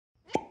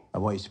I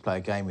want you to play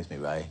a game with me,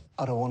 Ray.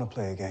 I don't want to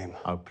play a game.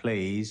 Oh,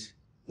 please.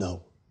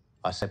 No.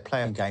 I said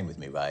play a game with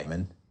me,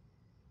 Raymond.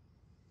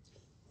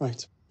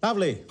 Right.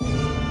 Lovely.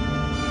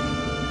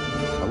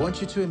 I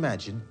want you to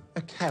imagine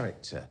a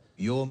character.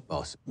 Your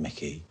boss,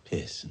 Mickey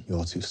Pearson.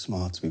 You're too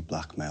smart to be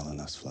blackmailing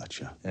us,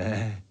 Fletcher.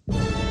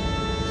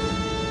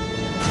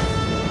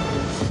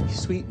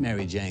 Sweet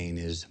Mary Jane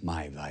is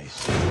my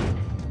vice.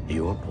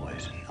 Your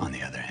poison, on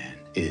the other hand,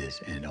 is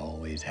and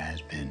always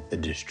has been the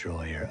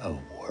destroyer of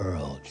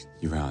worlds.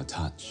 You're out of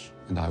touch,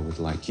 and I would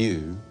like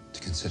you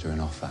to consider an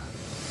offer.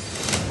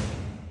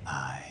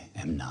 I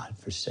am not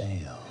for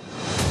sale.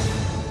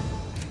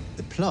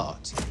 The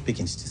plot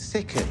begins to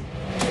thicken.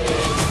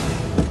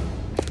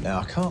 Now,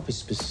 I can't be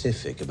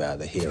specific about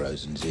the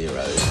heroes and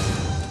zeros,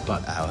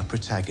 but our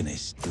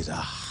protagonist is a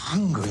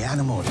hungry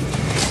animal.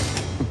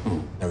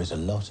 There is a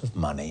lot of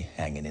money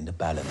hanging in the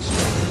balance.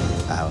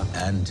 Our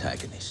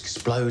antagonist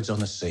explodes on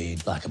the scene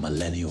like a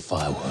millennial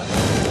firework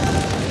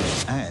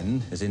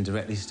and has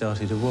indirectly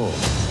started a war.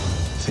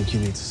 I think you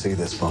need to see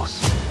this, boss.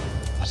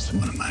 That's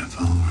one of my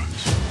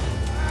firearms.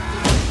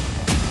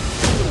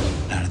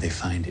 How do they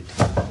find it?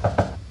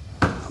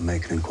 I'm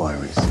making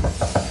inquiries.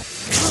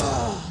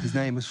 His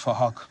name is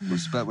Fahak. We're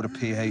spelled with a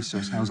PH, so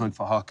it sounds like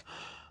Fahak.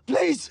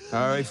 Please!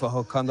 All right,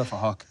 Fahak, Kanda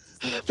Fahak.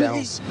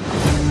 Please!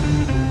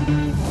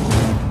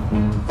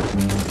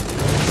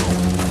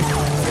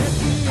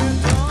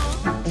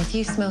 If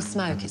you smell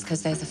smoke, it's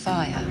because there's a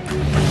fire.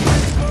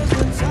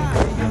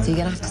 So you're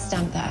gonna have to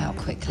stamp that out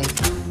quickly.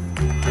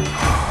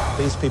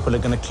 These people are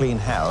going to clean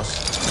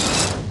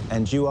house,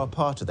 and you are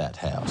part of that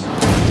house.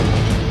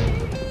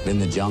 In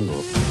the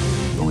jungle,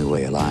 the only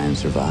way a lion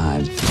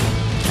survives,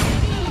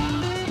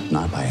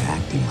 not by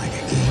acting like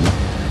a king,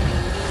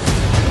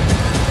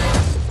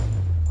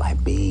 by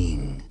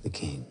being the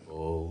king.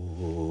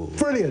 Oh.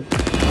 Brilliant!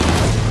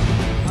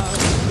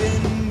 I've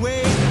been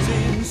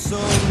waiting so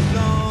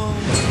long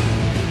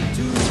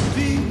to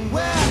be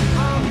where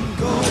I'm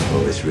going.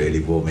 Oh, it's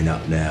really warming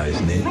up now,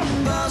 isn't it?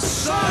 The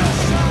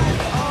sunshine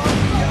on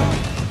your...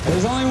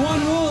 There's only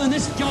one rule in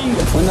this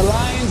jungle. When the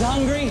lion's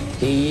hungry,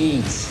 he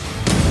eats.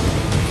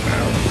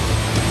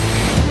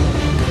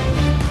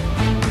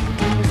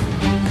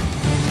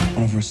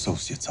 One of our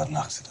associates had an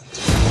accident.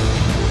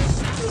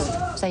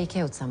 So you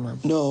killed someone?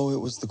 No, it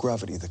was the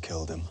gravity that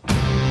killed him.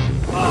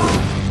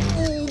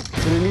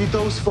 Gonna need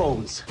those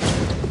phones.